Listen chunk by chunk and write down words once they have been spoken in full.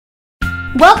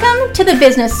Welcome to the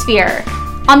Business Sphere.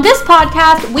 On this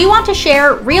podcast, we want to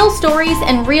share real stories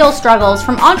and real struggles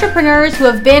from entrepreneurs who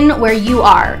have been where you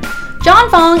are. John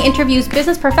Fong interviews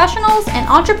business professionals and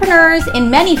entrepreneurs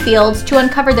in many fields to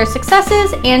uncover their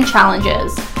successes and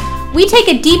challenges. We take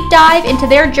a deep dive into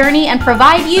their journey and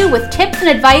provide you with tips and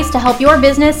advice to help your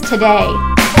business today.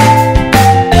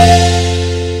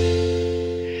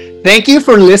 Thank you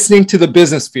for listening to the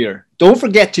Business Sphere. Don't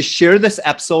forget to share this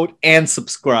episode and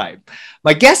subscribe.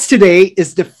 My guest today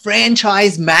is the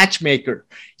franchise matchmaker,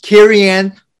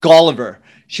 Careyann Golliver.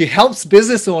 She helps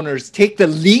business owners take the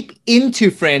leap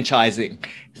into franchising.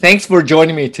 Thanks for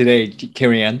joining me today,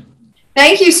 Careyann.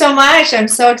 Thank you so much. I'm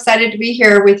so excited to be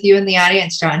here with you in the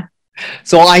audience, John.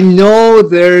 So I know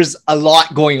there's a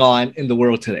lot going on in the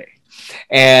world today.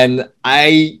 And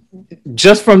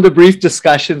just from the brief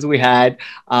discussions we had,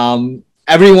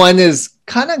 everyone is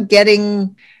kind of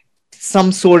getting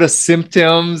some sort of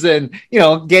symptoms and,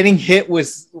 getting hit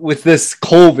with this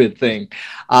COVID thing.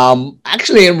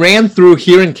 Actually, it ran through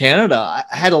here in Canada.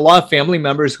 I had a lot of family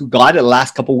members who got it the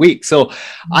last couple of weeks. So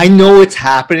I know it's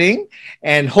happening,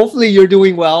 and hopefully you're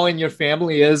doing well and your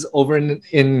family is over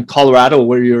in Colorado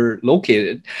where you're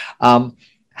located.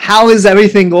 How is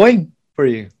everything going for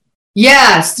you?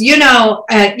 Yes,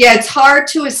 it's hard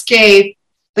to escape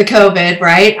the COVID,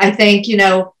 right? I think,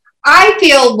 I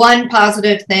feel one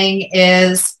positive thing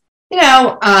is,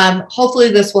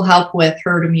 hopefully this will help with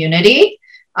herd immunity.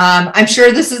 I'm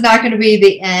sure this is not going to be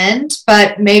the end,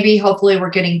 but maybe hopefully we're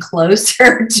getting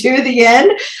closer to the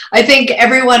end. I think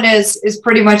everyone is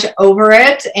pretty much over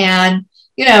it. And,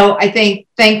 I think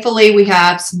thankfully we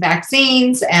have some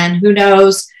vaccines, and who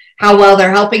knows how well they're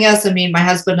helping us. I mean, my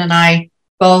husband and I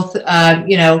both,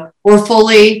 were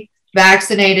fully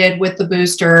vaccinated with the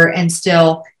booster and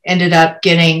still ended up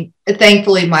getting,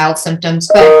 thankfully, mild symptoms.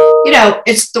 But,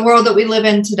 it's the world that we live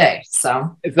in today.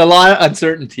 So it's a lot of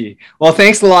uncertainty. Well,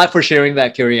 thanks a lot for sharing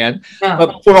that, Careyann. No.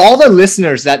 But for all the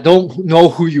listeners that don't know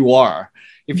who you are,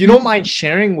 if you don't mind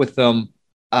sharing with them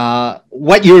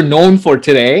what you're known for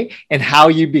today and how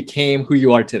you became who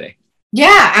you are today.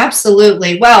 Yeah,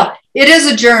 absolutely. Well, it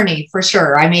is a journey for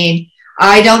sure. I mean,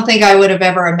 I don't think I would have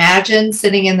ever imagined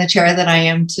sitting in the chair that I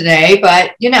am today,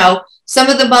 but some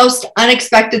of the most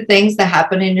unexpected things that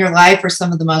happen in your life are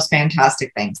some of the most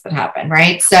fantastic things that happen,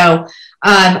 right? So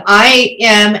I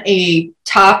am a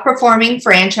top performing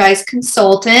franchise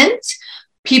consultant.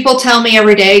 People tell me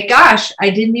every day, gosh, I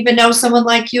didn't even know someone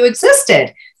like you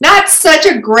existed. Not such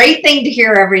a great thing to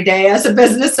hear every day as a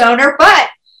business owner, but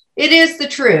it is the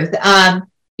truth.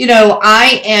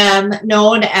 I am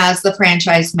known as the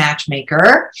franchise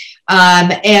matchmaker,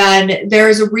 and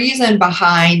there's a reason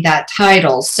behind that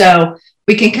title. So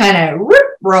we can kind of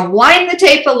rewind the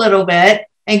tape a little bit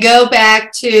and go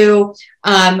back to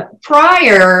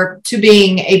prior to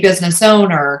being a business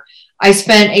owner. I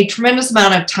spent a tremendous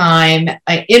amount of time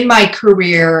in my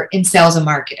career in sales and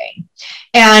marketing,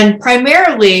 and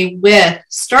primarily with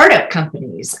startup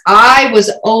companies. I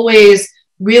was always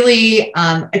really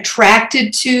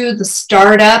attracted to the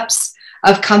startups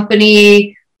of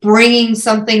company, bringing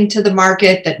something to the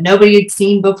market that nobody had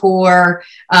seen before,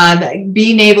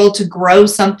 being able to grow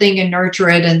something and nurture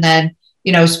it and then,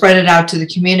 spread it out to the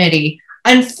community.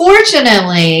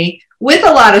 Unfortunately, with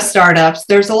a lot of startups,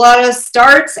 there's a lot of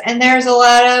starts and there's a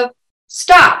lot of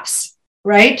stops,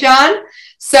 right, John?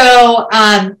 So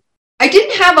I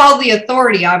didn't have all the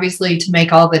authority, obviously, to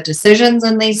make all the decisions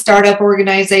in these startup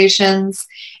organizations.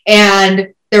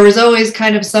 And there was always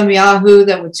kind of some Yahoo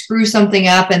that would screw something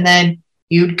up, and then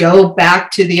you'd go back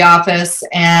to the office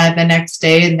and the next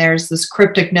day, and there's this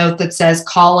cryptic note that says,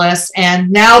 call us.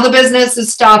 And now the business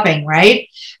is stopping, right?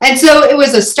 And so it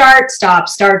was a start, stop,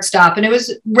 and it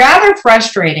was rather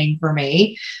frustrating for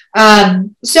me.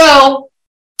 So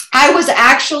I was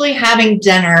actually having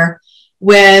dinner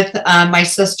with my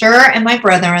sister and my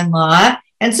brother-in-law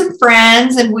and some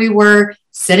friends, and we were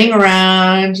sitting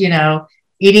around,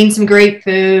 eating some great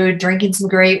food, drinking some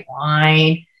great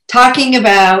wine, talking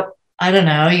about,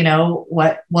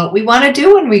 what we want to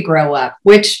do when we grow up,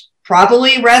 which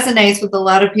probably resonates with a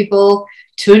lot of people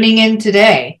tuning in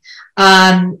today.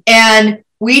 And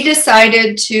we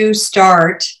decided to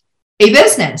start a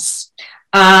business,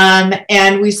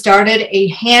 and we started a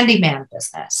handyman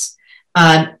business.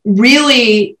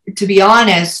 Really, to be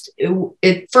honest,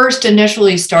 it first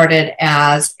initially started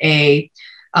as a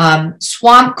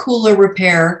swamp cooler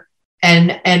repair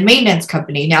and maintenance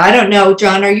company. Now, I don't know,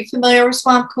 John, are you familiar with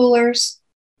swamp coolers?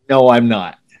 No, I'm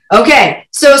not. Okay,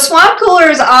 so swamp cooler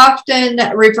is often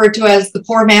referred to as the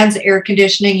poor man's air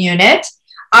conditioning unit.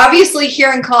 Obviously,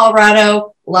 here in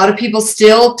Colorado, a lot of people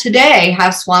still today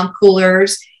have swamp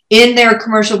coolers in their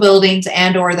commercial buildings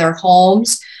and or their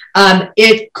homes.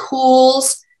 It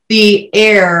cools the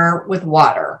air with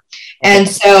water. And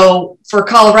so for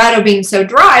Colorado being so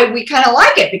dry, we kind of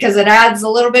like it because it adds a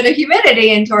little bit of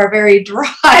humidity into our very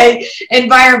dry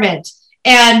environment.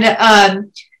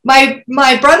 And my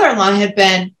brother-in-law had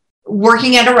been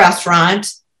working at a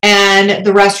restaurant, and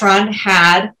the restaurant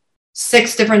had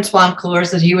 6 different swamp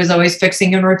coolers that he was always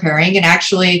fixing and repairing. And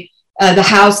actually, the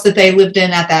house that they lived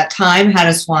in at that time had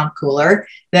a swamp cooler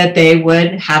that they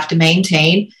would have to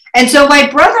maintain. And so my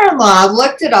brother-in-law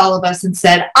looked at all of us and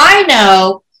said, I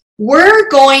know we're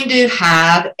going to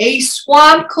have a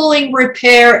swamp cooling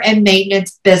repair and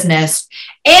maintenance business,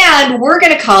 and we're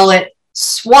going to call it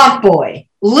Swamp Boy,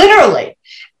 literally.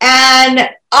 And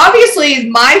obviously,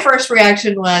 my first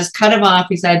reaction was cut him off.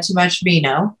 He said too much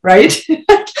vino, right?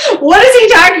 What is he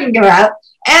talking about?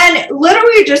 And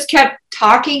literally just kept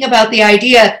talking about the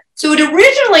idea. So it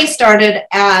originally started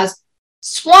as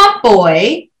Swamp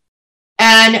Boy.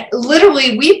 And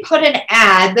literally, we put an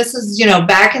ad. This is,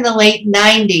 back in the late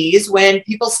 90s when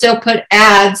people still put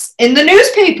ads in the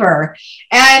newspaper.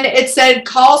 And it said,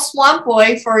 call Swamp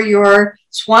Boy for your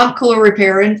swamp cooler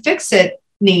repair and fix it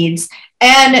needs.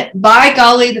 And by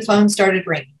golly, the phone started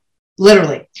ringing,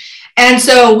 literally. And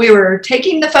so we were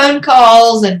taking the phone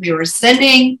calls and we were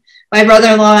sending my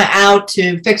brother-in-law out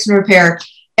to fix and repair.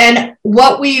 And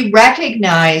what we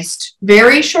recognized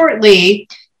very shortly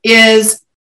is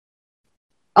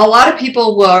a lot of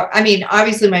people were,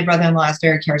 obviously my brother-in-law is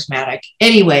very charismatic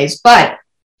anyways, but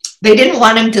they didn't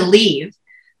want him to leave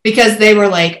because they were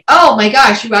like, oh my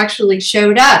gosh, you actually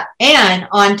showed up and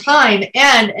on time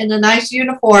and in a nice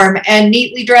uniform and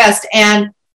neatly dressed. And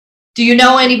do you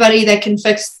know anybody that can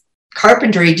fix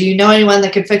carpentry? Do you know anyone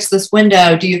that can fix this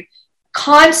window?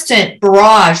 Constant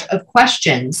barrage of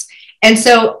questions. And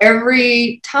so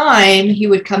every time he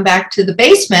would come back to the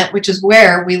basement, which is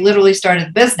where we literally started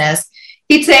the business,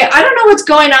 he'd say, I don't know what's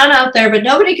going on out there, but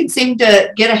nobody can seem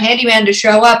to get a handyman to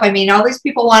show up. All these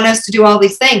people want us to do all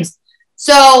these things.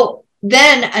 So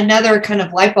then another kind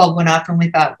of light bulb went off and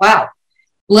we thought, wow,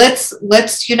 let's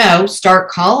start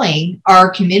calling our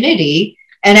community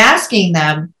and asking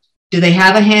them, do they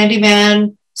have a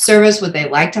handyman service? Would they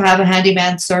like to have a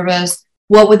handyman service?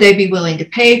 What would they be willing to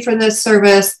pay for this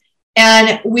service?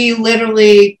 And we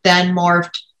literally then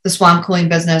morphed the swamp cooling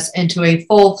business into a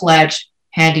full-fledged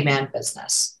handyman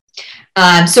business.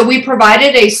 So we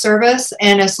provided a service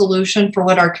and a solution for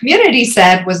what our community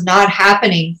said was not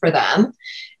happening for them,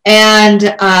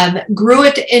 and grew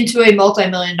it into a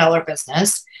multi-million-dollar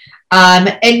business.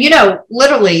 And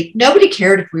literally nobody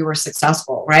cared if we were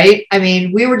successful, right?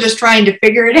 We were just trying to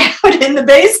figure it out in the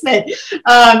basement.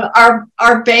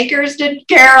 Our bankers didn't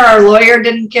care. Our lawyer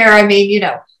didn't care.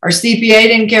 Our CPA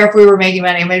didn't care if we were making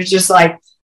money. It was just like,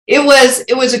 it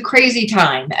was a crazy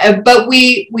time, but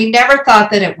we never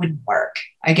thought that it wouldn't work,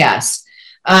 I guess.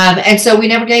 And so we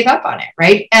never gave up on it,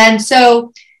 right? And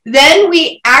so then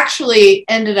we actually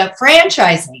ended up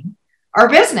franchising our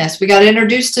business. We got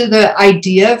introduced to the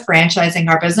idea of franchising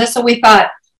our business. And we thought,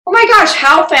 oh my gosh,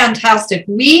 how fantastic.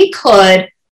 We could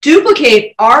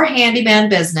duplicate our handyman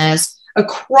business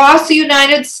across the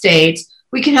United States.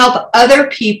 We can help other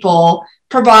people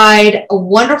provide a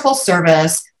wonderful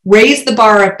service, raise the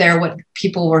bar up there, what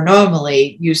people were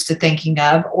normally used to thinking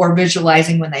of or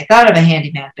visualizing when they thought of a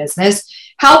handyman business,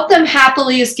 help them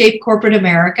happily escape corporate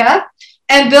America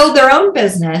and build their own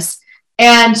business.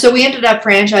 And so we ended up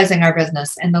franchising our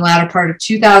business in the latter part of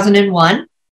 2001.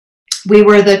 We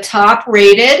were the top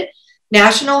rated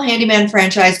national handyman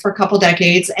franchise for a couple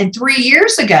decades. And 3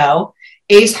 years ago,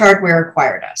 Ace Hardware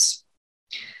acquired us.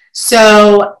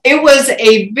 So it was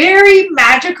a very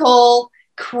magical,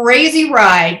 crazy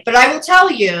ride. But I will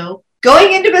tell you,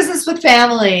 going into business with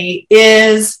family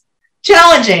is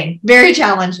challenging, very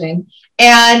challenging.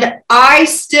 And I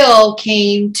still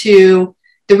came to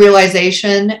the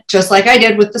realization, just like I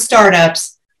did with the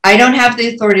startups, I don't have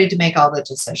the authority to make all the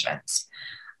decisions.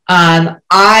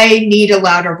 I need a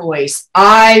louder voice.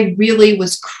 I really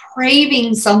was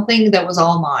craving something that was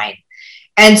all mine.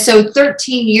 And so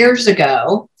 13 years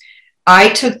ago, I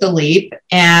took the leap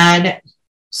and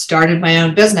started my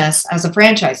own business as a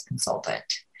franchise consultant.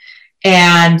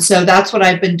 And so that's what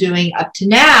I've been doing up to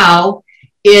now,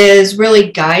 is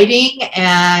really guiding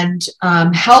and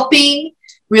helping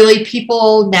really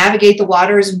people navigate the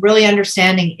waters and really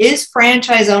understanding, is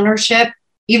franchise ownership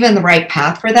even the right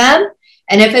path for them?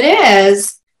 And if it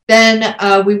is, then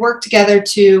we work together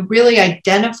to really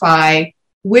identify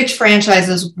which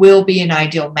franchises will be an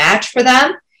ideal match for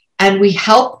them. And we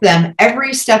help them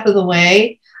every step of the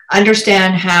way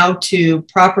understand how to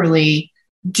properly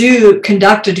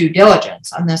conduct a due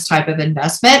diligence on this type of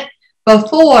investment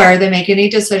before they make any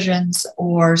decisions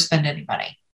or spend any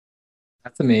money.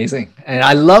 That's amazing. And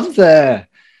I love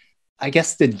I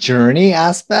guess the journey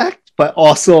aspect, but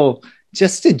also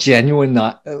just the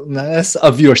genuineness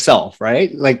of yourself,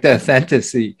 right? Like the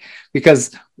authenticity.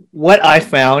 Because what I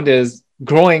found is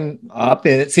growing up,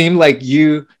 and it seemed like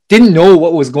you didn't know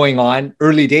what was going on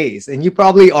early days, and you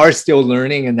probably are still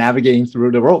learning and navigating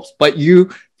through the ropes, but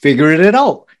you figured it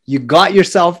out. You got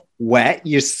yourself wet.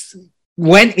 You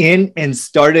went in and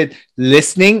started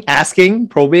listening, asking,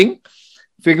 probing,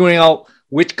 figuring out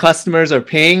which customers are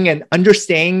paying and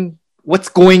understanding what's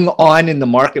going on in the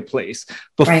marketplace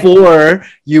before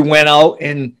you went out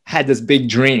and had this big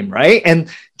dream, right? And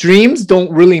dreams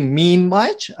don't really mean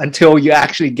much until you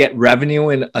actually get revenue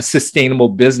in a sustainable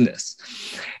business.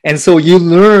 And so you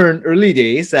learn early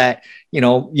days that,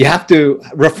 you have to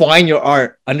refine your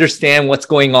art, understand what's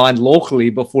going on locally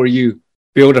before you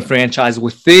build a franchise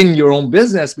within your own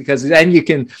business, because then you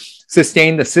can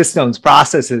sustain the systems,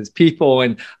 processes, people,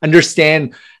 and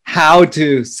understand how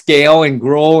to scale and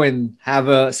grow and have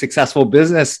a successful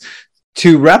business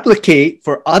to replicate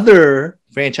for other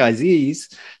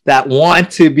franchisees that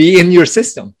want to be in your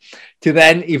system to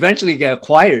then eventually get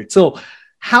acquired. So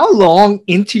how long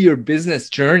into your business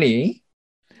journey,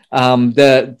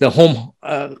 the home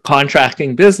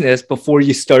contracting business, before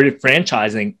you started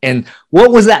franchising, and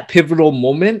what was that pivotal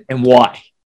moment and why?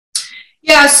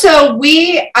 Yeah, so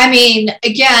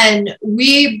again,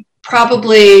 we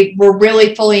probably were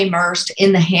really fully immersed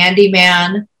in the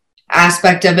handyman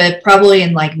aspect of it, probably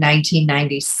in like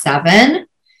 1997.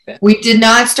 Okay. We did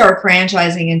not start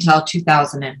franchising until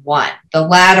 2001, the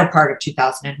latter part of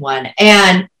 2001.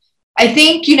 And I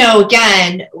think,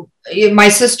 again, my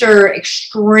sister,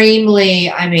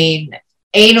 extremely,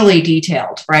 anally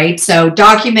detailed, right? So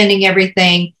documenting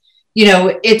everything,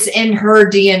 it's in her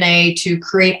DNA to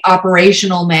create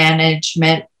operational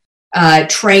management,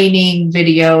 training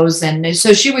videos. And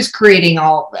so she was creating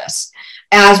all of this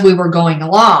as we were going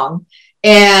along.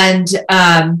 And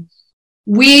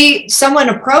someone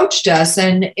approached us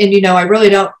and I really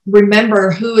don't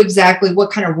remember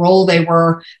what kind of role they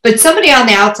were, but somebody on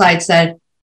the outside said,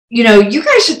 you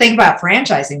guys should think about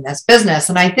franchising this business.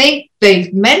 And I think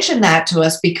they mentioned that to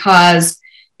us because,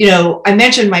 I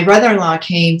mentioned my brother-in-law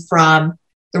came from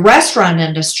the restaurant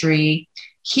industry.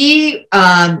 He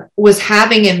was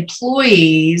having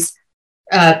employees,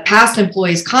 past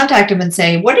employees, contact him and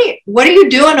say, what are you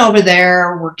doing over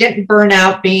there? We're getting burnt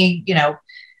out being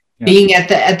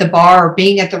at the bar or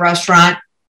being at the restaurant.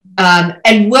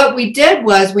 And what we did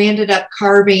was we ended up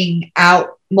carving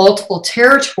out multiple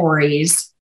territories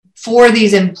for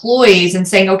these employees and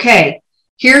saying, okay,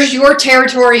 here's your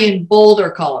territory in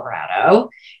Boulder, Colorado.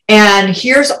 And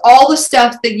here's all the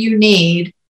stuff that you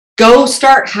need. Go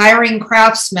start hiring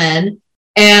craftsmen.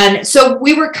 And so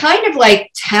we were kind of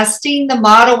like testing the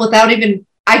model without even,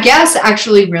 I guess,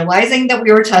 actually realizing that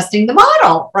we were testing the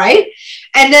model, right?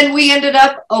 And then we ended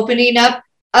up opening up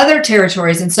other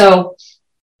territories. And so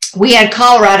we had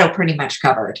Colorado pretty much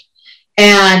covered.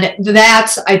 And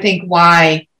that's, I think,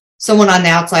 why someone on the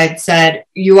outside said,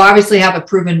 you obviously have a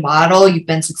proven model. You've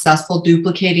been successful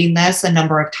duplicating this a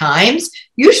number of times.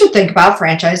 You should think about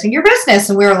franchising your business.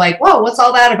 And we were like, whoa, what's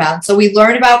all that about? So we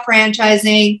learned about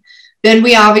franchising. Then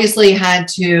we obviously had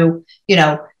to,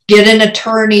 get an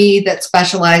attorney that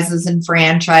specializes in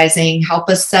franchising, help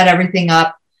us set everything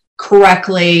up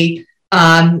correctly,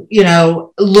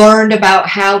 learned about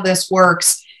how this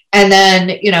works. And then,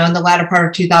 in the latter part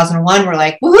of 2001, we're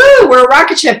like, woohoo, we're a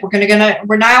rocket ship.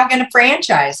 We're now going to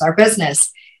franchise our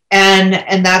business.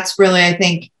 And that's really, I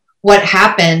think, what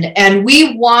happened. And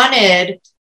we wanted,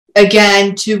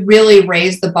 again, to really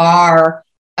raise the bar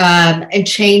and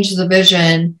change the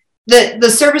vision. The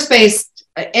service-based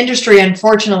industry,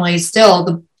 unfortunately,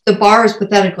 still, the bar is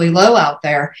pathetically low out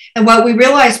there. And what we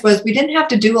realized was we didn't have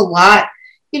to do a lot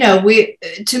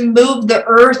to move the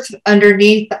earth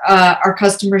underneath our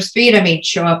customers' feet.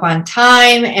 Show up on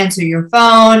time, answer your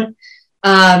phone,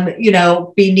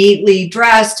 be neatly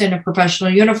dressed in a professional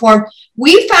uniform.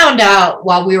 We found out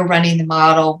while we were running the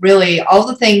model, really all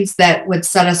the things that would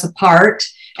set us apart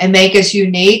and make us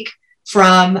unique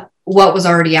from what was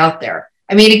already out there.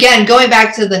 Again, going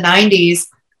back to the 90s,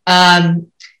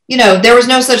 there was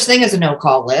no such thing as a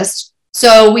no-call list.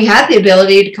 So we had the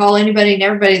ability to call anybody and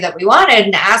everybody that we wanted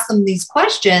and ask them these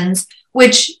questions,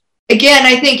 which, again,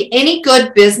 I think any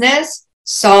good business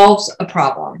solves a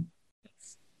problem.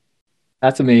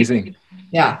 That's amazing.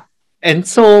 Yeah. And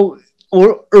so,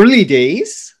 early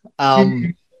days,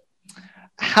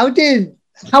 how did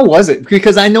How was it?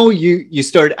 Because I know you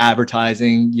started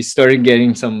advertising, you started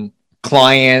getting some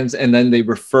clients, and then they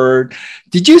referred.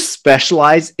 Did you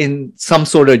specialize in some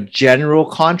sort of general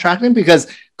contracting? Because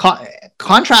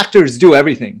contractors do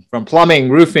everything from plumbing,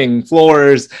 roofing,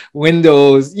 floors,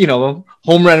 windows,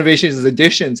 home renovations,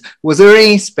 additions. Was there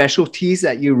any specialties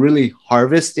that you really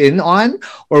harvest in on,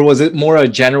 or was it more a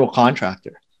general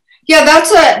contractor? Yeah,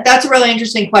 that's a really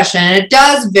interesting question. And it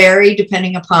does vary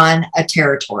depending upon a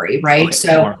territory, right? Okay,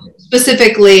 so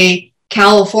specifically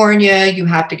California, you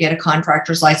have to get a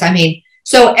contractor's license. I mean,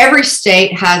 so every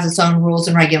state has its own rules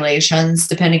and regulations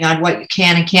depending on what you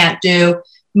can and can't do.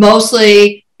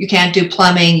 Mostly you can't do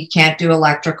plumbing, you can't do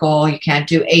electrical, you can't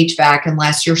do HVAC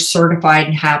unless you're certified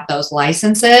and have those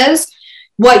licenses.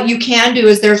 What you can do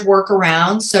is there's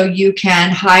workarounds. So you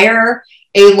can hire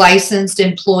a licensed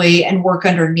employee and work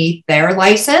underneath their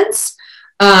license.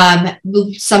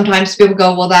 Sometimes people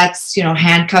go, well, that's,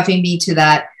 handcuffing me to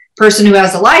that person who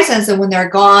has a license. And when they're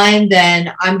gone,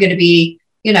 then I'm going to be,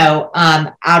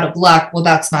 out of luck. Well,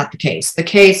 that's not the case. The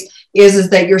case is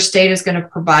that your state is going to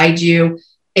provide you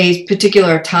a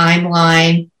particular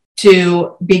timeline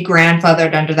to be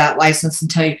grandfathered under that license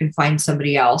until you can find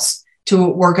somebody else to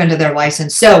work under their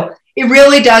license. So it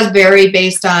really does vary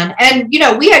based on, and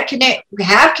we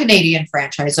have Canadian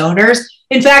franchise owners.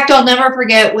 In fact, I'll never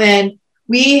forget when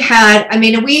we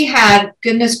had,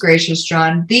 goodness gracious,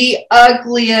 John, the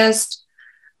ugliest,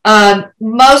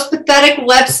 most pathetic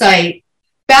website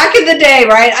back in the day,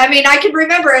 right? I mean, I can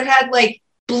remember it had like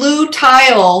blue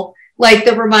tile, like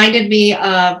that reminded me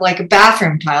of like a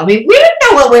bathroom tile. I mean, we didn't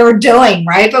know what we were doing,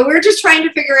 right? But we were just trying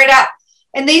to figure it out.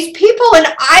 And these people in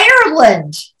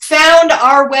Ireland found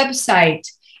our website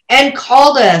and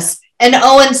called us. And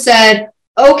Owen said,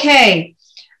 okay,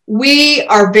 we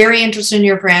are very interested in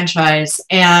your franchise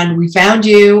and we found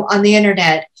you on the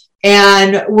internet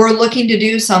and we're looking to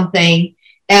do something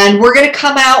and we're going to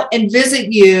come out and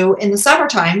visit you in the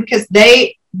summertime because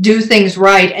they do things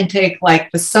right and take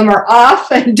like the summer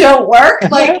off and don't work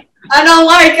like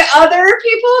unlike other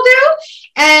people do.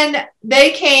 And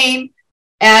they came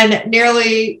and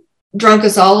nearly drunk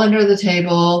us all under the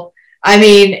table. I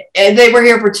mean, they were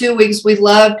here for 2 weeks. We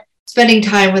loved spending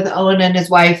time with Owen and his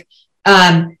wife.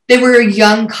 They were a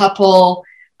young couple.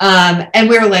 And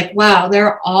we were like, wow,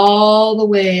 they're all the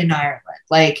way in Ireland.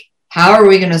 Like, how are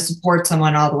we going to support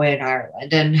someone all the way in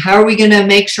Ireland? And how are we going to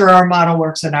make sure our model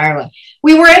works in Ireland?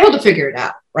 We were able to figure it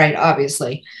out, right?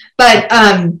 Obviously. But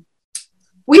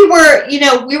we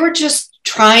were just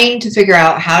trying to figure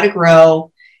out how to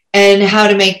grow and how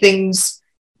to make things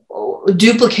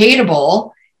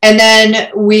duplicatable. And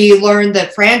then we learned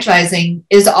that franchising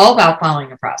is all about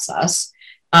following a process.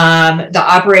 The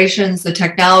operations, the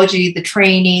technology, the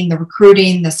training, the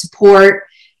recruiting, the support.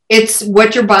 It's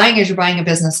what you're buying is you're buying a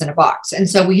business in a box. And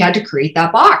so we had to create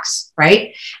that box,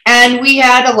 right? And we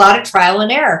had a lot of trial and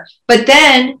error. But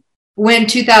then when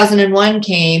 2001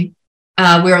 came,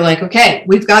 we were like, okay,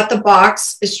 we've got the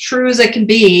box as true as it can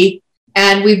be.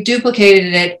 And we've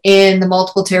duplicated it in the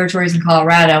multiple territories in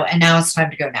Colorado. And now it's time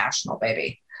to go national,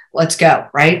 baby. Let's go,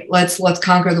 right? Let's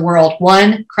conquer the world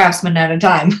one craftsman at a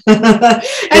time.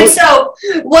 And so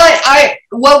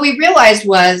what we realized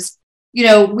was,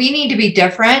 we need to be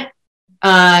different.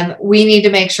 We need to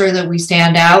make sure that we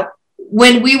stand out.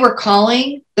 When we were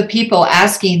calling the people,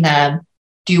 asking them,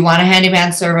 do you want a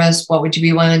handyman service? What would you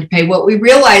be willing to pay? What we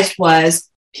realized was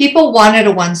people wanted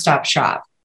a one-stop shop.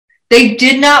 They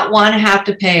did not want to have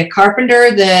to pay a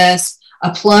carpenter this,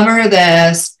 a plumber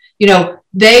this.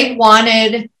 They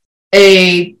wanted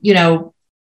a,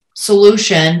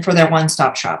 solution for their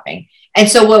one-stop shopping. And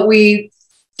so what we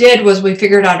did was we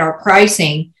figured out our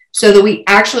pricing so that we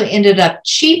actually ended up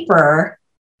cheaper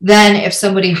than if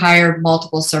somebody hired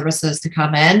multiple services to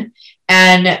come in.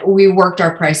 And we worked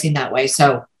our pricing that way.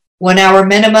 So 1 hour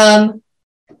minimum,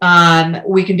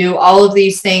 we can do all of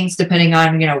these things depending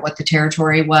on, what the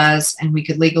territory was and we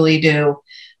could legally do.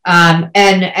 And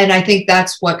I think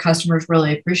that's what customers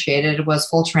really appreciated was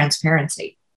full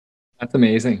transparency. That's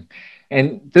amazing.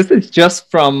 And this is just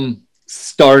from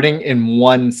starting in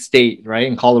one state, right?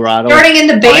 In Colorado. Starting in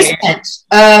the basement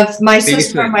of my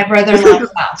sister and my brother-in-law's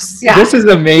house. Yeah. This is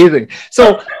amazing.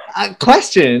 So a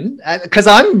question, because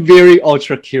I'm very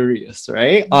ultra curious,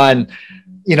 right? On,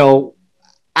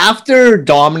 after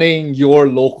dominating your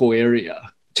local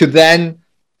area to then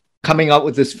coming up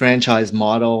with this franchise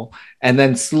model and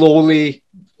then slowly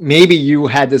maybe you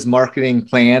had this marketing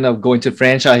plan of going to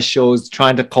franchise shows,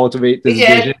 trying to cultivate this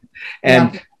vision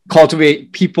and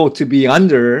cultivate people to be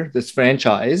under this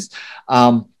franchise.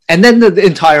 And then the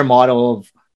entire model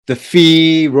of the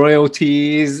fee,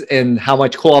 royalties, and how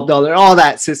much co-op dollar, all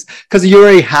that, because you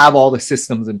already have all the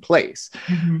systems in place.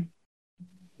 Mm-hmm.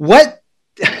 What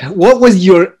was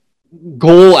your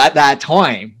goal at that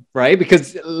time, right?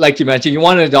 Because like you mentioned, you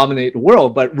wanted to dominate the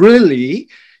world, but really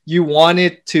you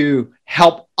wanted to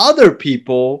help other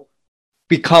people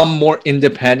become more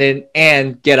independent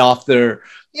and get off their,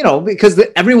 because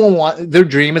everyone their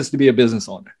dream is to be a business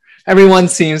owner. Everyone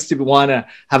seems to want to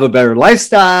have a better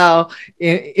lifestyle,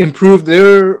 improve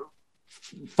their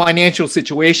financial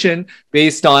situation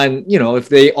based on, if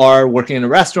they are working in a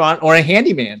restaurant or a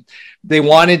handyman. They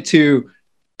wanted to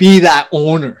be that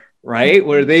owner, right?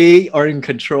 Where they are in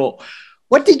control.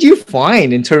 What did you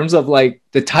find in terms of like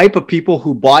the type of people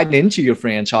who bought into your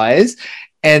franchise?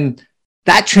 And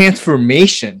that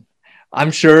transformation, I'm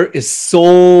sure, is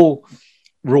so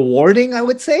rewarding, I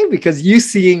would say, because you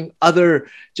seeing other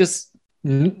just,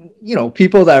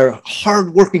 people that are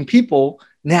hardworking people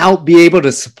now be able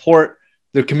to support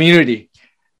their community,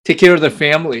 take care of their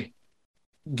family,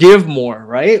 give more,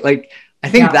 right? Like, I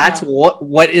think that's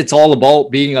what it's all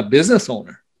about, being a business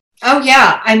owner. Oh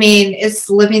yeah. I mean, it's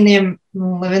living the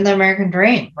American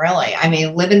dream, really. I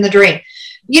mean, living the dream.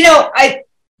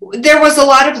 There was a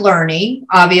lot of learning,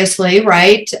 obviously,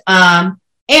 right?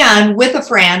 And with a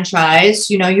franchise,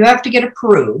 you have to get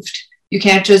approved. You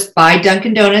can't just buy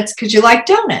Dunkin' Donuts because you like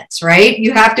donuts, right?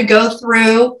 You have to go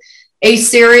through a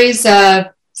series of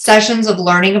sessions of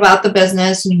learning about the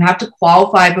business, and you have to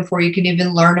qualify before you can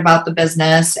even learn about the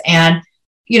business. And,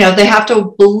 they have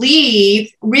to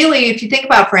believe, really, if you think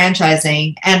about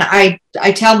franchising, and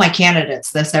I tell my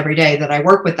candidates this every day that I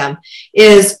work with them,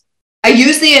 is I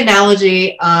use the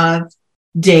analogy of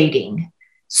dating.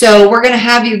 So we're going to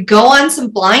have you go on some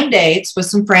blind dates with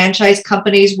some franchise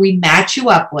companies we match you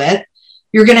up with.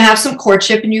 You're going to have some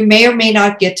courtship, and you may or may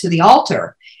not get to the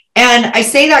altar. And I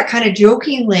say that kind of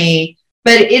jokingly,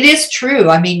 but it is true.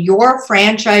 I mean, your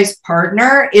franchise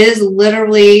partner is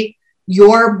literally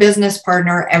your business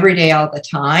partner every day, all the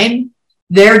time.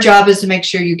 Their job is to make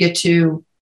sure you get to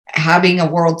having a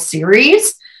World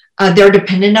Series. They're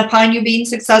dependent upon you being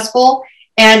successful.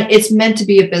 And it's meant to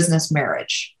be a business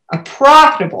marriage, a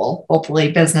profitable,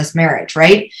 hopefully, business marriage,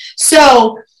 right?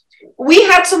 So we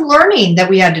had some learning that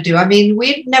we had to do. I mean,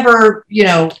 we'd never,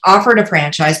 offered a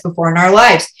franchise before in our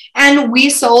lives. And we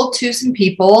sold to some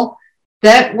people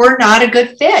that were not a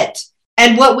good fit.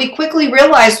 And what we quickly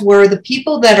realized were the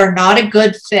people that are not a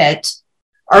good fit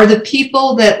are the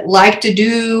people that like to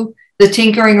do the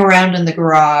tinkering around in the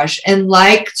garage and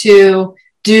like to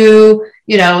do,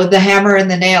 the hammer and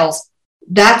the nails.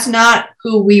 That's not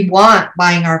who we want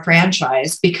buying our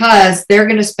franchise, because they're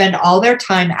going to spend all their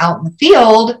time out in the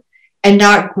field and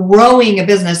not growing a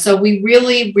business. So we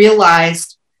really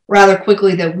realized rather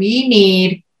quickly that we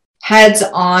need heads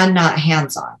on, not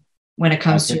hands on, when it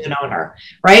comes to an owner,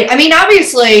 right? I mean,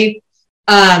 obviously,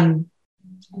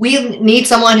 we need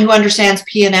someone who understands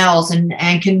P&Ls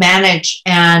and can manage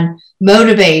and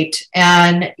motivate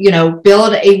and,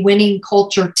 build a winning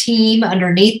culture team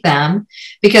underneath them,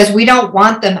 because we don't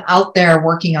want them out there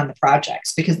working on the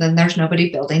projects, because then there's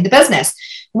nobody building the business.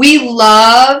 We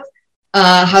love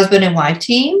husband and wife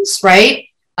teams, right?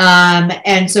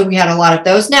 And so we had a lot of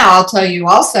those. Now, I'll tell you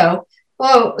also,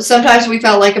 sometimes we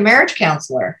felt like a marriage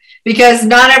counselor, because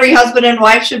not every husband and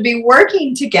wife should be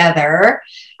working together.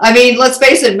 I mean, let's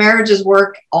face it, marriages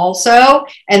work also.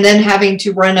 And then having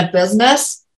to run a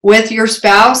business with your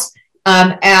spouse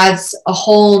adds a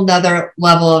whole nother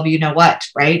level of,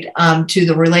 right, to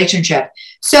the relationship.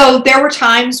 So there were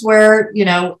times where,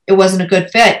 it wasn't a good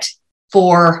fit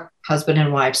for husband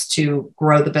and wives to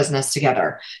grow the business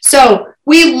together. So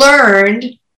we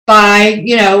learned by,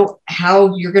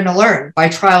 how you're going to learn, by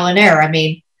trial and error. I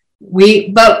mean,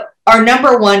 but our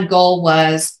number one goal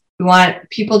was we want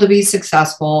people to be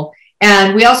successful,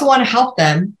 and we also want to help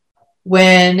them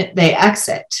when they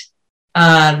exit.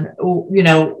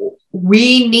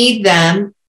 We need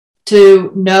them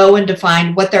to know and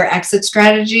define what their exit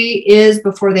strategy is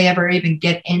before they ever even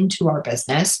get into our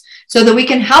business, so that we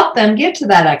can help them get to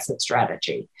that exit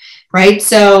strategy, right?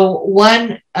 So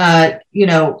one,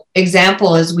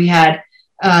 example is we had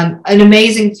an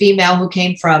amazing female who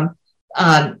came from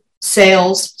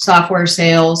sales, software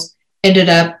sales, ended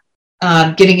up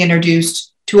getting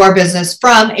introduced to our business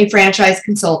from a franchise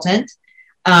consultant,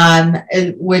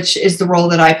 which is the role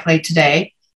that I play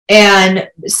today, and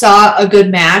saw a good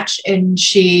match, and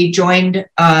she joined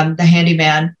the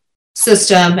handyman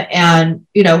system. And,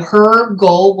 her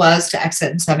goal was to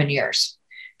exit in 7 years,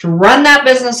 to run that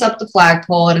business up the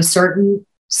flagpole at a certain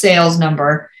sales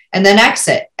number, and then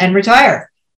exit and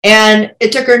retire. And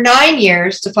it took her 9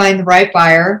 years to find the right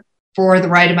buyer for the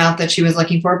right amount that she was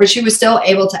looking for, but she was still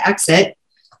able to exit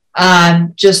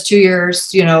just 2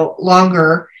 years,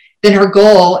 longer than her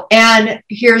goal. And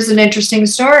here's an interesting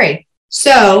story.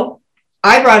 So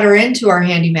I brought her into our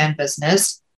handyman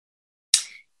business.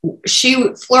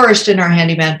 She flourished in our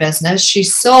handyman business. She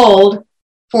sold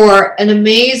for an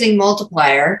amazing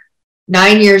multiplier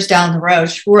 9 years down the road.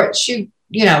 She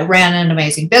ran an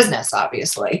amazing business,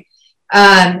 obviously.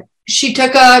 She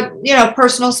took a,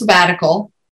 personal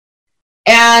sabbatical.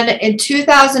 And in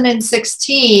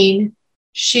 2016,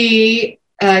 she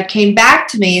came back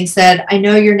to me and said, I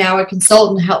know you're now a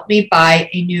consultant. Help me buy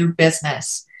a new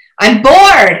business. I'm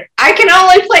bored. I can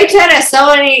only play tennis so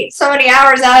many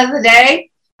hours out of the day.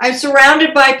 I'm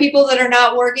surrounded by people that are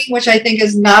not working, which I think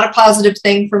is not a positive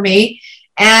thing for me.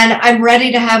 And I'm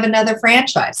ready to have another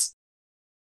franchise.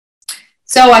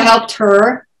 So I helped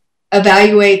her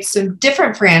evaluate some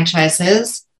different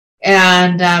franchises,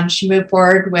 and she moved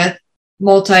forward with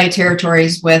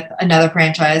multi-territories with another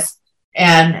franchise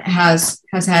and has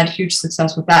had huge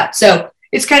success with that. So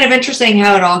it's kind of interesting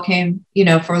how it all came,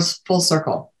 full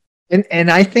circle.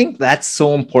 And I think that's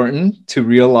so important to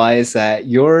realize that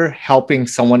you're helping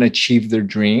someone achieve their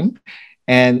dream,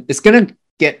 and it's going to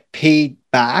get paid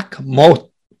back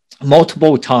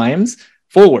multiple times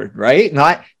forward, right?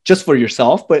 Not just for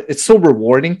yourself, but it's so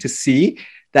rewarding to see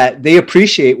that they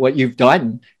appreciate what you've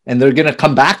done and they're going to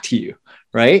come back to you,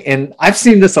 right? And I've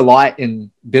seen this a lot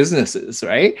in businesses,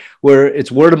 right? Where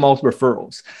it's word of mouth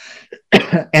referrals.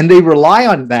 And they rely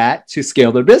on that to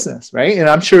scale their business, right? And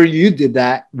I'm sure you did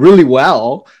that really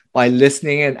well by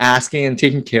listening and asking and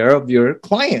taking care of your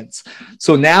clients.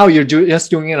 So now you're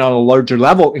just doing it on a larger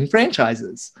level in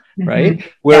franchises, right?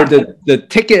 Where the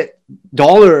ticket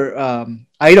dollar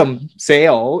item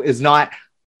sale is not,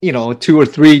 2 or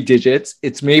 3 digits.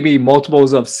 It's maybe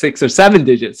multiples of 6 or 7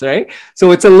 digits, right?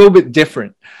 So it's a little bit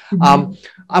different.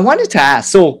 I wanted to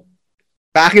ask, so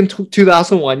back in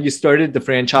 2001, you started the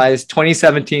franchise.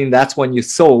 2017, that's when you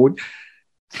sold.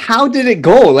 How did it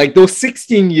go? Like those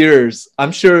 16 years,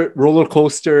 I'm sure roller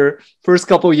coaster, first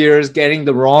couple of years, getting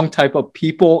the wrong type of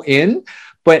people in.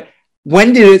 But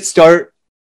when did it start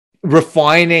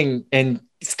refining and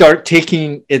start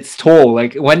taking its toll?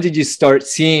 Like when did you start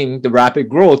seeing the rapid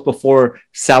growth before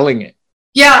selling it?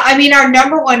 Yeah, our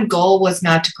number one goal was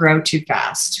not to grow too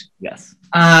fast. Yes.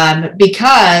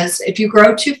 Because if you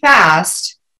grow too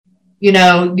fast,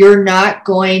 you're not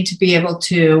going to be able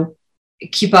to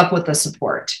keep up with the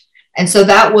support. And so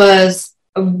that was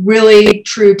really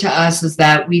true to us, is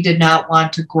that we did not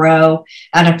want to grow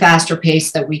at a faster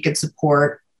pace that we could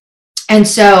support. And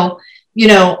so,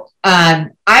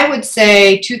 I would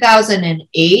say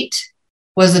 2008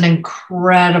 was an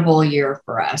incredible year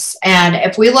for us. And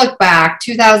if we look back,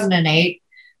 2008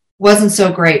 wasn't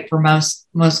so great for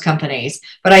most companies.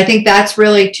 But I think that's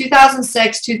really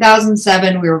 2006,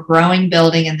 2007, we were growing,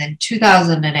 building. And then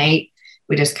 2008,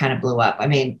 we just kind of blew up.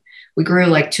 We grew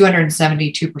like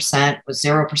 272% with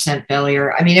 0%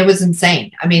 failure. It was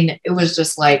insane. It was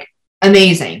just like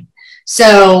amazing.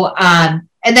 So, and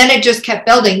then it just kept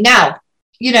building. Now,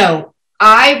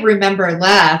 I remember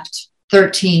left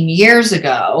 13 years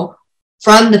ago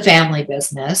from the family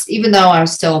business, even though I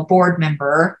was still a board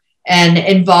member and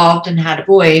involved and had a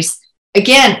voice.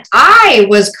 Again, I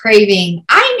was craving,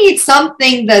 I need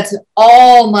something that's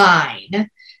all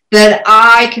mine, that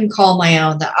I can call my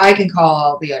own, that I can call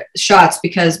all the shots,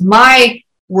 because my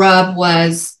rub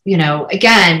was,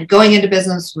 again, going into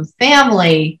business with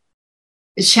family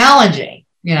is challenging.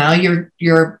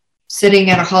 You're sitting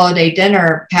at a holiday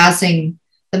dinner, passing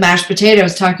the mashed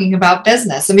potatoes, talking about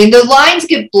business. The lines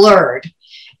get blurred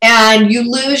and you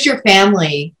lose your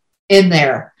family in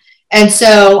there. And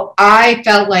so I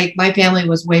felt like my family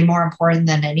was way more important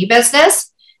than any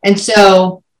business. And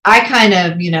so I kind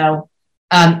of,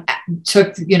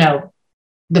 took,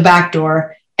 the back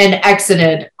door and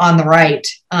exited on the right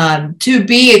to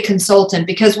be a consultant,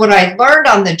 because what I learned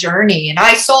on the journey, and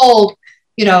I sold,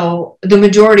 the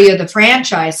majority of the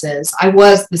franchises. I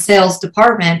was the sales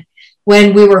department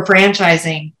when we were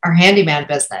franchising our handyman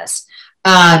business.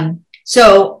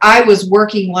 So I was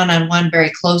working one-on-one very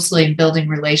closely and building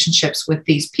relationships with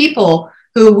these people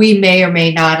who we may or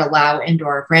may not allow into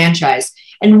our franchise.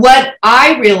 And what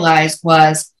I realized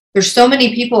was there's so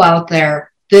many people out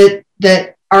there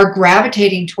that are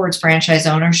gravitating towards franchise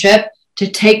ownership, to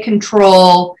take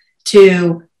control,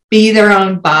 to be their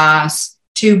own boss,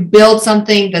 to build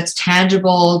something that's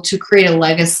tangible, to create a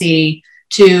legacy,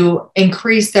 to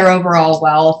increase their overall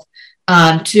wealth,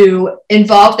 to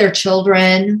involve their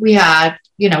children. We have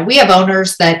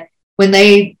owners that when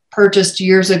they purchased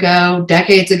years ago,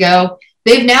 decades ago,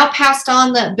 they've now passed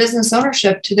on the business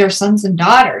ownership to their sons and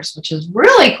daughters, which is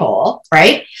really cool,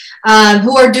 right?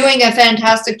 Who are doing a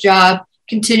fantastic job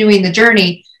continuing the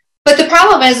journey. But the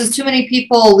problem is too many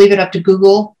people leave it up to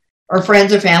Google or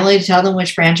friends or family to tell them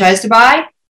which franchise to buy.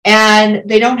 And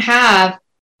they don't have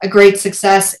a great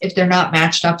success if they're not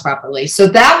matched up properly. So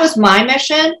that was my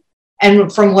mission.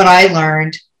 And from what I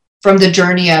learned from the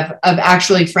journey of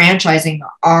actually franchising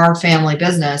our family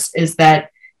business is that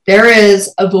there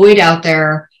is a void out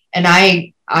there. And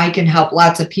I can help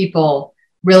lots of people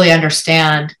really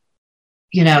understand,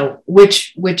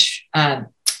 which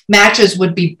matches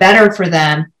would be better for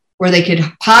them, where they could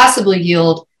possibly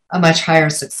yield a much higher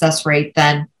success rate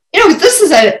than, this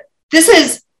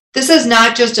is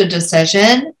not just a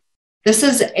decision. This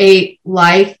is a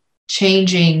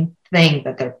life-changing thing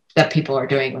that people are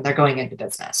doing when they're going into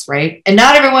business, right? And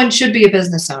not everyone should be a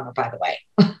business owner, by the way.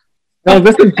 No,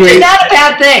 this is great. It's not a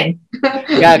bad thing.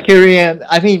 Yeah, Careyann,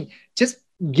 I mean, just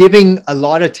giving a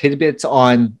lot of tidbits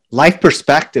on life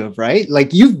perspective, right?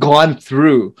 Like you've gone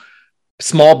through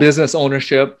small business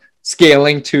ownership,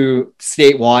 scaling to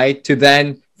statewide, to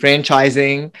then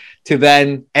franchising, to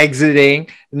then exiting.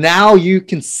 Now you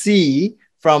can see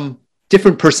from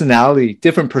different personality,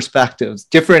 different perspectives,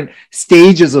 different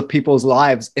stages of people's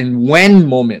lives, and when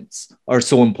moments are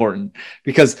so important,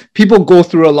 because people go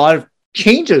through a lot of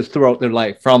changes throughout their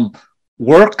life, from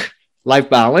work, life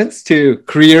balance, to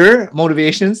career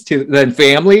motivations, to then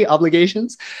family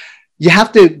obligations. You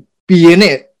have to be in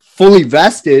it fully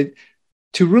vested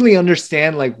to really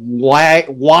understand like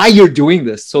why you're doing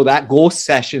this. So that goal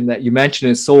session that you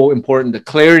mentioned is so important, the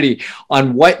clarity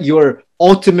on what your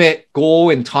ultimate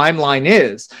goal and timeline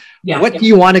is. Yeah, what do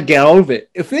you want to get out of it?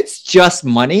 If it's just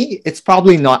money, it's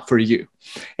probably not for you.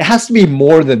 It has to be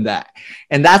more than that.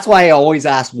 And that's why I always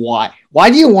ask why.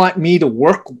 Why do you want me to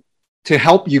work to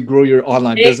help you grow your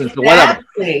online business or whatever?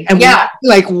 And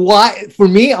like why, for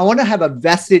me, I want to have a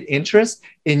vested interest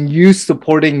in you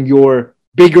supporting your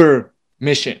bigger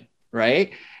mission,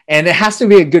 right? And it has to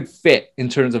be a good fit in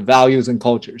terms of values and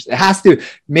cultures. It has to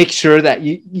make sure that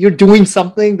you're doing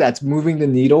something that's moving the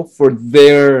needle for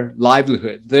their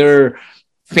livelihood, their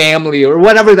family, or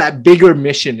whatever that bigger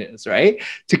mission is, right?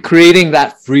 To creating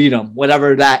that freedom,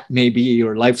 whatever that may be,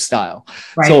 your lifestyle.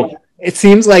 Right. So it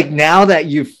seems like now that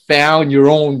you've found your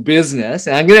own business,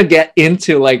 and I'm going to get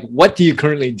into like, what do you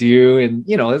currently do? And,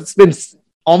 it's been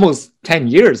almost 10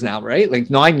 years now, right? Like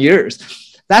 9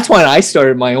 years. That's when I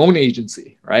started my own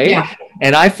agency, right? Yeah.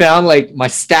 And I found like my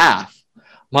staff,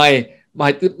 my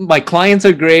clients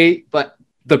are great, but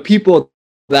the people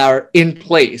that are in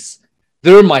place,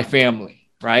 they're my family,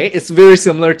 right? It's very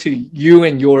similar to you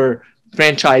and your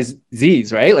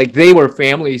franchisees, right? Like they were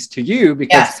families to you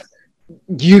because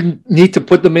you need to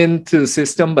put them into the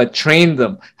system, but train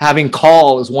them, having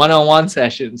calls, one-on-one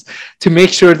sessions to make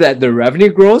sure that their revenue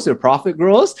grows, their profit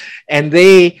grows, and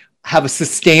they have a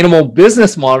sustainable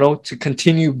business model to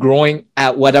continue growing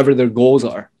at whatever their goals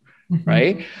are,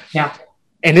 right? Yeah.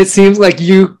 And it seems like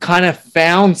you kind of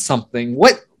found something.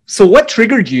 What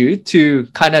triggered you to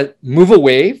kind of move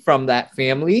away from that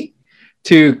family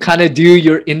to kind of do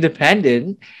your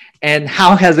independent, and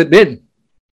how has it been?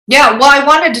 Yeah, well, I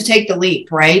wanted to take the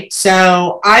leap, right?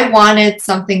 So I wanted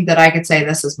something that I could say,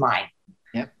 this is mine.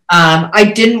 Yep.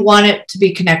 I didn't want it to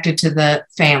be connected to the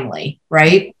family,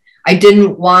 right? I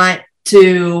didn't want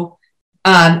to,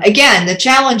 again, the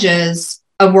challenges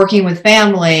of working with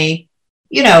family,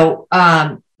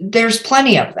 there's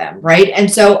plenty of them, right?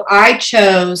 And so I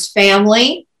chose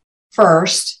family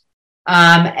first.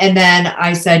 And then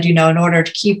I said, in order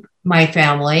to keep my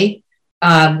family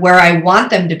where I want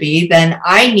them to be, then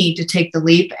I need to take the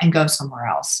leap and go somewhere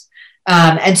else.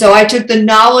 And so I took the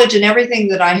knowledge and everything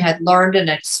that I had learned and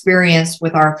experienced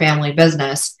with our family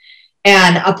business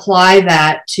and apply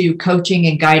that to coaching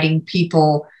and guiding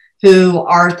people who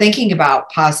are thinking about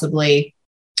possibly,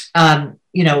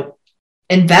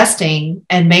 investing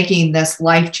and making this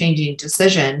life-changing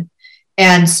decision.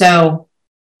 And so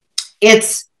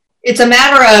it's a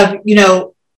matter of,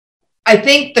 I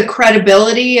think the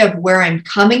credibility of where I'm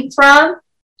coming from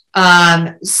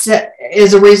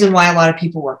is a reason why a lot of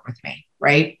people work with me,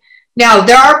 right? Now,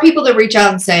 there are people that reach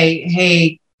out and say,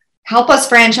 hey, help us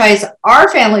franchise our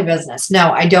family business.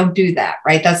 No, I don't do that,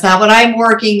 right? That's not what I'm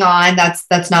working on.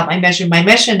 That's not my mission. My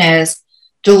mission is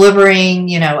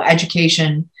delivering,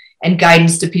 education and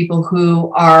guidance to people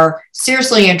who are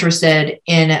seriously interested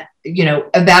in,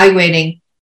 evaluating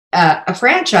a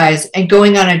franchise and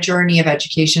going on a journey of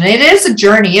education. It is a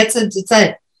journey. It's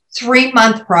a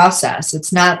 3-month process.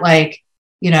 It's not like,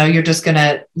 you're just going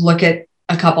to look at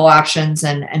a couple options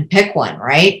and pick one,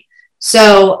 right?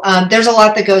 So there's a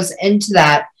lot that goes into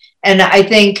that. And I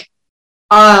think,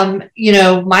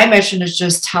 my mission is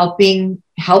just helping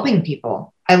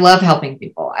people. I love helping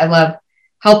people. I love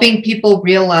helping people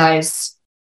realize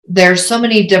there's so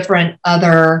many different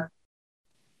other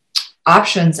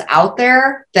options out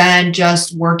there than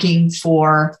just working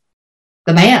for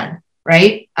the man,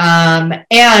 right? And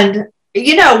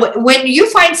when you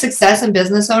find success in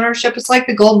business ownership, it's like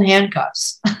the golden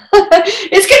handcuffs.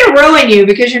 It's going to ruin you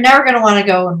because you're never going to want to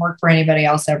go and work for anybody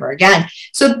else ever again.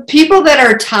 So people that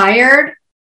are tired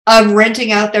of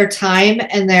renting out their time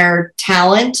and their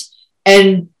talent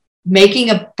and making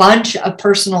a bunch of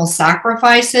personal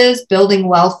sacrifices, building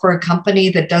wealth for a company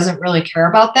that doesn't really care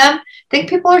about them, I think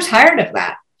people are tired of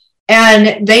that.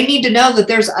 And they need to know that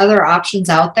there's other options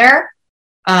out there.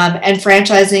 And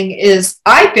franchising is,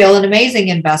 I feel, an amazing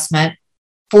investment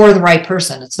for the right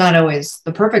person. It's not always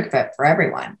the perfect fit for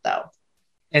everyone, though.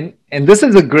 And this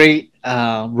is a great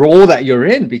role that you're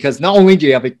in, because not only do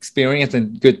you have experience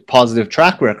and good positive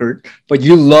track record, but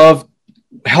you love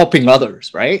helping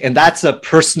others, right? And that's a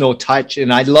personal touch.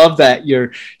 And I love that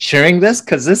you're sharing this,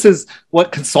 because this is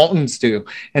what consultants do.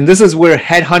 And this is where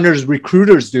headhunters,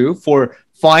 recruiters do for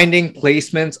finding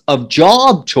placements of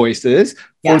job choices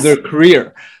for their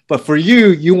career. But for you,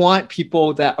 you want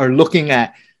people that are looking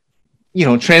at,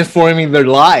 transforming their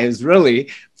lives really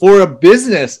for a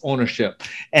business ownership.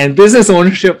 And business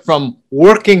ownership, from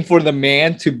working for the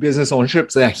man to business ownership,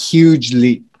 is a huge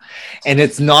leap. And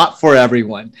it's not for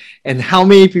everyone. And how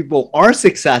many people are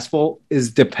successful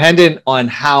is dependent on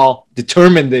how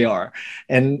determined they are,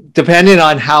 and dependent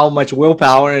on how much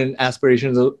willpower and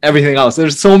aspirations and everything else.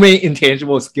 There's so many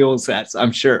intangible skill sets,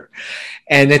 I'm sure.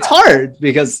 And it's hard,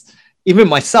 because even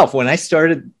myself, when I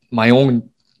started my own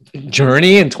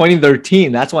journey in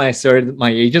 2013, that's when I started my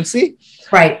agency.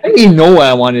 Right. I didn't even know what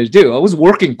I wanted to do. I was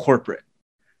working corporate.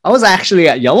 I was actually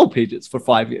at Yellow Pages for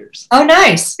 5 years. Oh,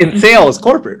 nice. In sales,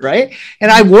 corporate, right?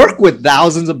 And I work with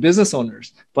thousands of business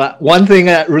owners. But one thing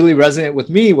that really resonated with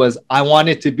me was I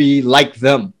wanted to be like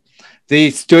them. They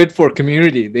stood for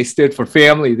community. They stood for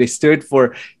family. They stood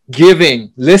for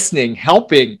giving, listening,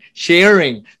 helping,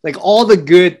 sharing, like all the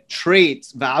good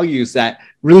traits, values that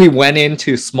really went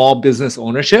into small business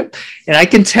ownership. And I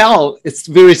can tell it's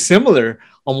very similar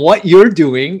on what you're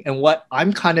doing and what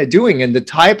I'm kind of doing. And the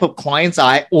type of clients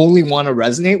I only want to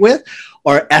resonate with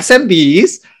are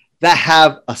SMBs that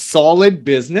have a solid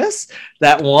business,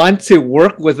 that want to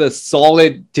work with a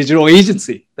solid digital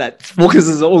agency that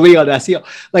focuses only on SEO.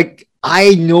 Like,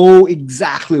 I know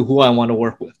exactly who I want to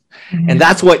work with. Mm-hmm. And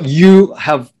that's what you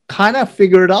have kind of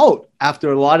figured out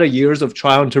after a lot of years of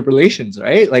trial and tribulations,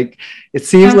 right? Like, it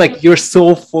seems like you're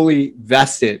so fully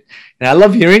vested. And I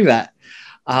love hearing that.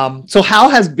 So how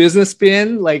has business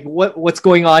been? Like, what's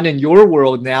going on in your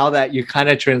world now that you kind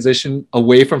of transition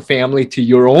away from family to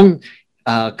your own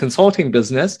consulting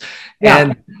business? Yeah.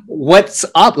 And what's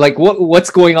up? Like, what's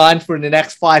going on for the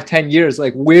next 5-10 years?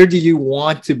 Like, where do you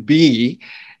want to be?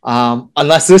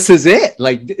 Unless this is it.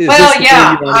 Like, is this where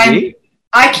you want to be?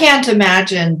 I can't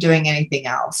imagine doing anything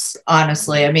else,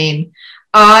 honestly. I mean,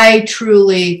 I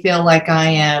truly feel like I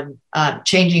am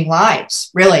changing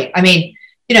lives, really. I mean,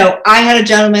 I had a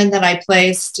gentleman that I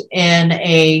placed in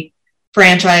a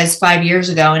franchise 5 years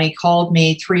ago, and he called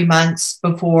me 3 months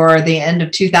before the end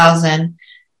of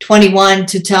 2021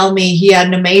 to tell me he had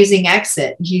an amazing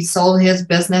exit. He sold his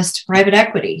business to private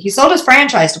equity. He sold his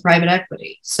franchise to private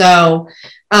equity. So,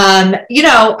 I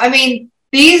mean,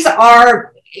 these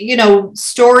are,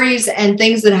 stories and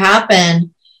things that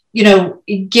happen,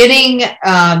 getting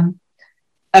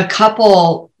a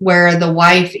couple where the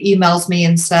wife emails me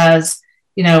and says,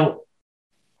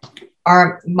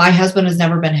 my husband has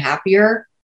never been happier.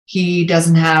 He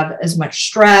doesn't have as much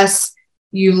stress.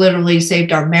 You literally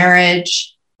saved our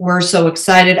marriage. We're so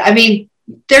excited. I mean,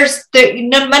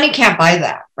 money can't buy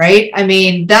that, right? I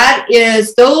mean,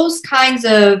 those kinds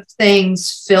of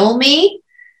things fill me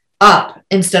up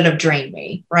instead of drain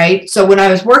me, right? So when I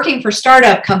was working for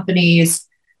startup companies,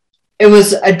 it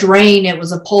was a drain, it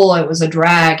was a pull, it was a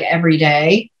drag every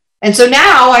day. And so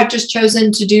now I've just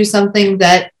chosen to do something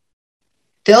that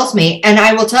fills me. And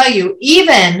I will tell you,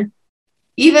 even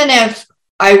if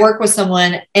I work with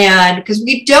someone, and because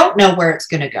we don't know where it's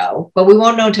going to go, but we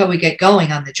won't know until we get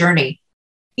going on the journey.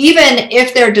 Even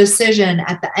if their decision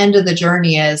at the end of the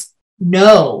journey is,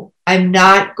 no, I'm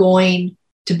not going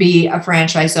to be a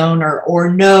franchise owner,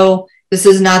 or no, this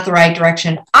is not the right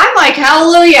direction. I'm like,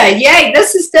 hallelujah, yay,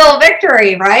 this is still a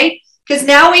victory, right? Because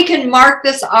now we can mark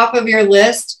this off of your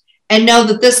list and know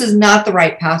that this is not the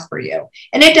right path for you.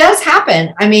 And it does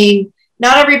happen. I mean,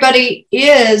 not everybody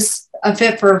is a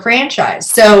fit for a franchise.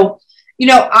 So,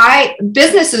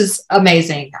 business is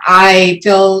amazing. I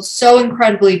feel so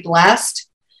incredibly blessed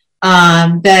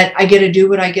that I get to do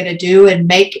what I get to do and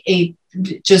make a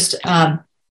just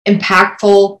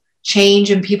impactful change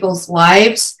in people's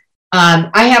lives.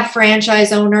 I have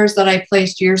franchise owners that I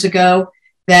placed years ago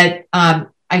that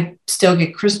I still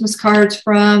get Christmas cards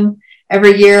from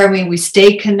every year. I mean, we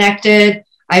stay connected.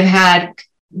 I've had,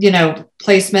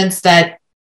 placements that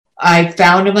I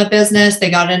found them a business. They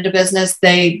got into business.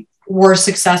 They were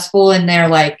successful, and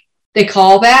they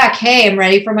call back, hey, I'm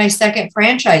ready for my second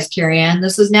franchise, Careyann.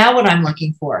 This is now what I'm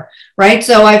looking for, right?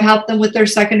 So I've helped them with their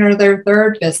second or their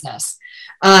third business,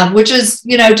 which is,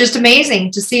 just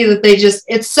amazing to see that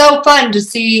it's so fun to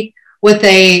see what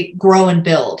they grow and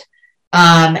build.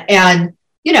 I'm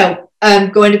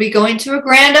going to be going to a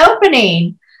grand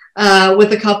opening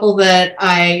with a couple that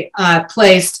I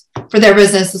placed for their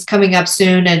business is coming up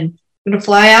soon, and I'm going to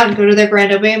fly out and go to their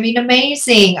grand opening. I mean,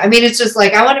 amazing. I mean, it's just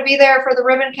I want to be there for the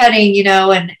ribbon cutting,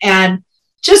 and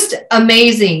just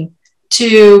amazing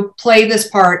to play this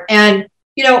part. And,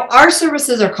 our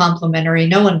services are complimentary.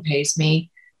 No one pays me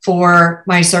for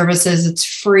my services. It's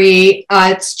free.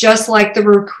 It's just like the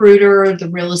recruiter, the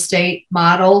real estate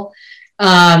model.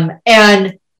 But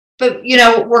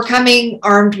we're coming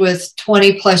armed with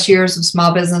 20 plus years of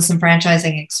small business and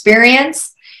franchising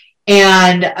experience.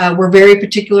 And we're very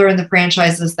particular in the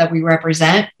franchises that we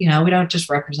represent. We don't just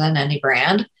represent any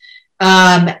brand.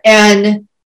 And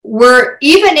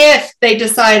even if they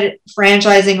decide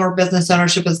franchising or business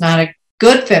ownership is not a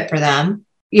good fit for them,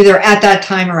 either at that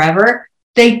time or ever,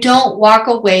 they don't walk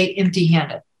away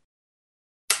empty-handed.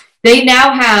 They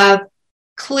now have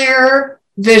clear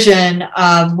vision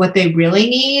of what they really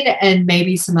need and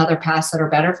maybe some other paths that are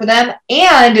better for them.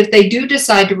 And if they do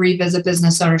decide to revisit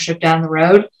business ownership down the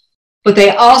road, what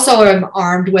they also are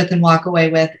armed with and walk away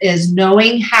with is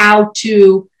knowing how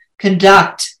to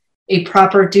conduct a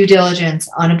proper due diligence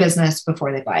on a business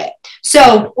before they buy it.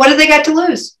 So what do they got to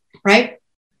lose, right?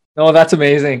 No, that's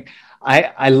amazing.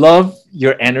 I love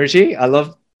your energy. I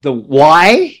love the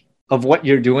why of what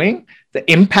you're doing, the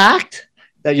impact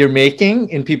that you're making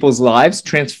in people's lives,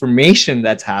 transformation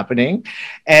that's happening.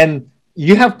 And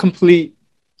you have complete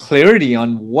clarity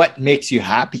on what makes you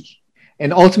happy.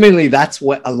 And ultimately, that's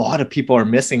what a lot of people are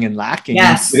missing and lacking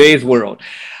in today's world.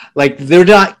 They're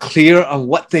not clear on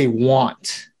what they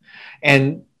want.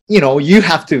 And, you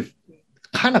have to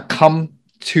kind of come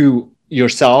to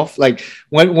yourself.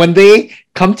 When they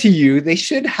come to you, they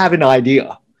should have an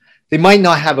idea. They might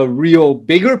not have a real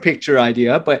bigger picture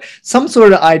idea, but some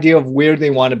sort of idea of where they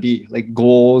want to be, like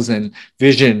goals and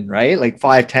vision, right?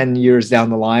 5, 10 years down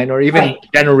the line, or even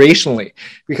generationally,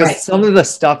 because some of the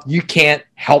stuff you can't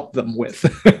help them with,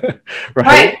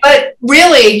 right? But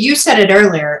really, you said it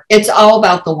earlier, it's all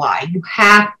about the why. You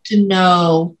have to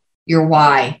know your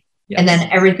why, and then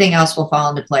everything else will fall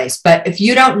into place. But if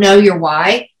you don't know your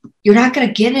why, you're not going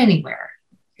to get anywhere.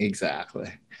 Exactly.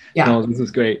 Yeah. No, this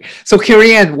is great. So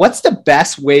Careyann, what's the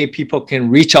best way people can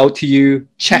reach out to you,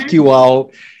 check you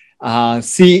out,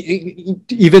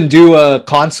 even do a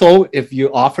consult if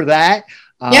you offer that?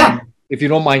 If you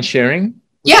don't mind sharing.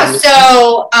 Yeah.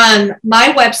 So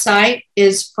my website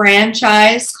is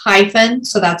franchise hyphen,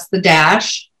 so that's the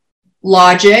dash,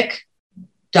 logic.com.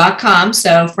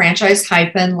 So franchise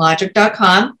hyphen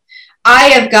logic.com. I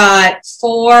have got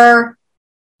 4,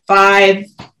 5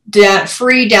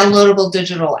 free downloadable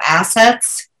digital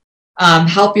assets.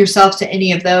 Help yourself to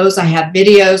any of those. I have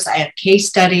videos, I have case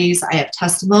studies, I have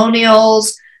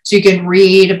testimonials, so you can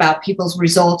read about people's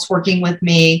results working with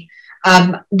me.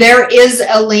 There is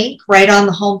a link right on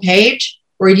the homepage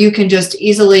where you can just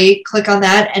easily click on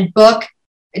that and book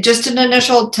just an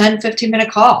initial 10,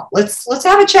 15-minute call. Let's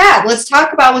have a chat. Let's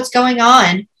talk about what's going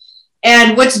on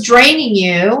and what's draining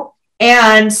you,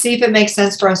 and see if it makes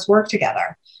sense for us to work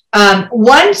together.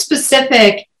 One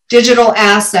specific digital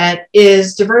asset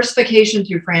is diversification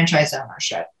through franchise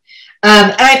ownership.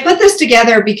 And I put this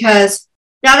together because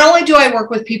not only do I work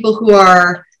with people who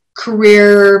are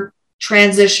career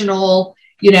transitional,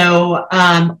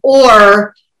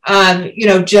 or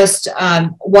just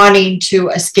wanting to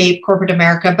escape corporate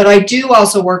America, but I do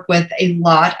also work with a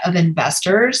lot of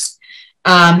investors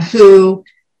who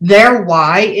their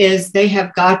why is they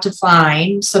have got to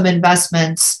find some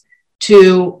investments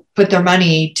to put their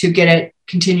money to get it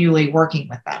continually working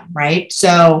with them, right?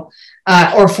 So,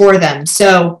 or for them.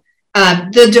 So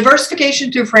the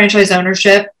diversification through franchise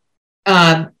ownership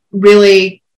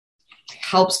really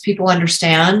helps people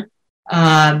understand,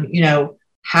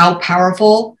 how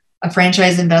powerful a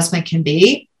franchise investment can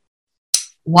be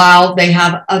while they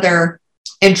have other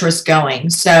interests going.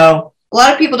 So a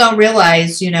lot of people don't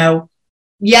realize,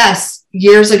 yes,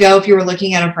 years ago, if you were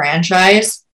looking at a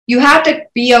franchise, you have to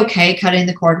be okay cutting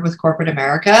the cord with corporate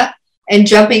America and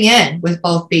jumping in with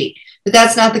both feet. But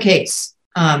that's not the case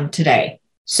today.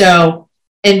 So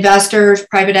investors,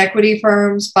 private equity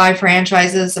firms buy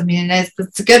franchises. I mean,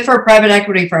 it's good for a private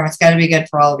equity firm. It's got to be good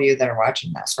for all of you that are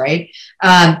watching this, right?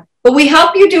 But we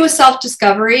help you do a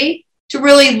self-discovery to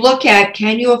really look at,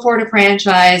 can you afford a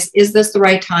franchise? Is this the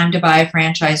right time to buy a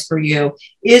franchise for you?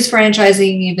 Is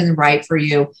franchising even right for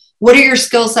you? What are your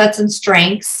skill sets and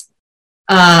strengths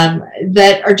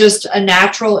that are just a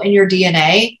natural in your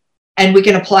DNA? And we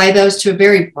can apply those to a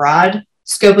very broad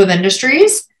scope of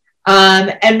industries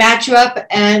and match you up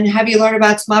and have you learn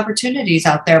about some opportunities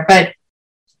out there. But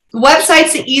the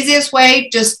website's the easiest way.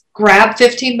 Just grab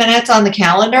 15 minutes on the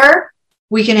calendar.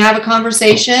 We can have a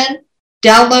conversation.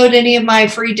 Download any of my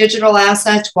free digital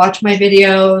assets, watch my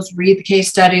videos, read the case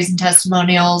studies and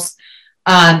testimonials.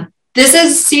 This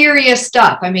is serious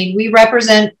stuff. I mean, we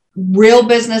represent real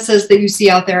businesses that you see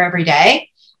out there every day.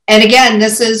 And again,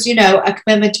 this is, a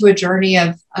commitment to a journey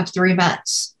of 3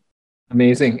 months.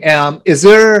 Amazing. Is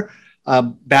there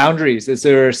boundaries? Is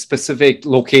there specific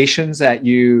locations that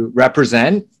you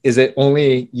represent? Is it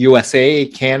only USA,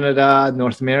 Canada,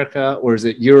 North America, or is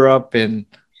it Europe and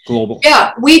global?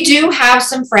 Yeah, we do have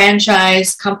some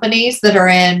franchise companies that are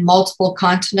in multiple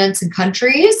continents and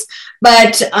countries,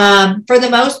 but for the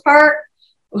most part,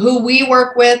 who we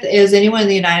work with is anyone in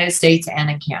the United States and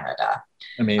in Canada.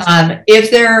 Amazing.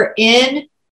 If they're in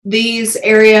these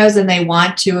areas and they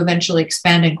want to eventually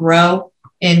expand and grow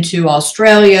into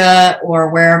Australia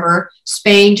or wherever,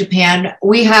 Spain, Japan,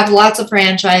 we have lots of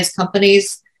franchise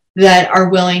companies that are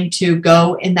willing to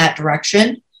go in that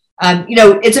direction.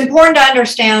 It's important to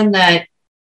understand that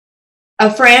a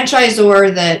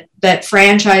franchisor that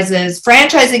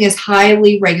franchising is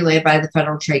highly regulated by the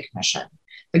Federal Trade Commission,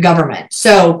 the government.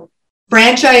 So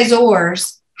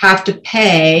franchisors have to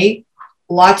pay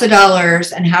lots of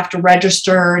dollars and have to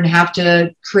register and have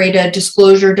to create a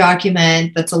disclosure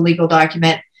document that's a legal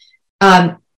document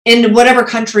in whatever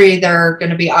country they're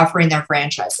going to be offering their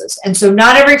franchises. And so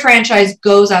not every franchise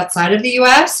goes outside of the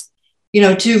US.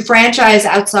 To franchise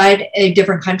outside a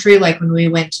different country, like when we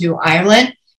went to Ireland,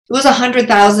 it was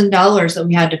 $100,000 that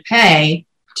we had to pay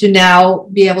to now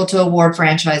be able to award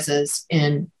franchises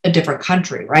in a different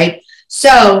country, right?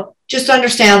 So just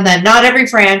understand that not every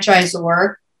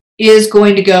franchisor is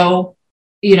going to go,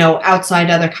 outside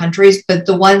other countries, but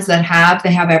the ones that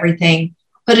they have everything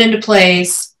put into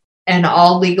place and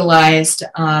all legalized.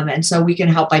 And so we can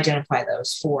help identify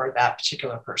those for that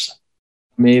particular person.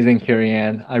 Amazing,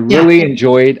 Careyann. I really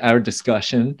enjoyed our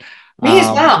discussion. Me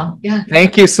as well. Yeah.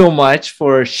 Thank you so much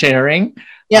for sharing.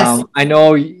 Yes. I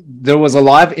know there was a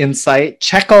lot of insight.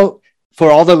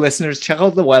 For all the listeners, check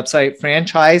out the website,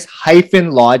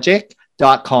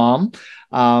 franchise-logic.com.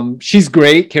 She's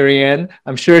great, Careyann.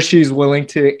 I'm sure she's willing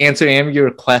to answer any of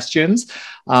your questions.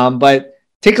 But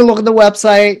take a look at the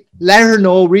website, let her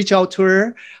know, reach out to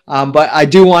her. But I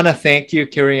do want to thank you,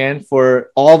 Careyann,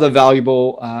 for all the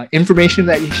valuable information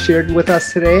that you shared with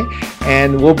us today,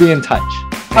 and we'll be in touch.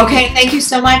 Okay, thank you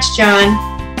so much, John.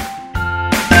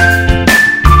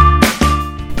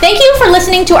 Thank you for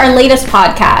listening to our latest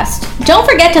podcast. Don't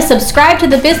forget to subscribe to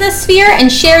The Business Sphere and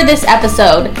share this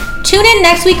episode. Tune in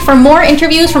next week for more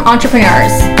interviews from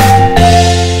entrepreneurs.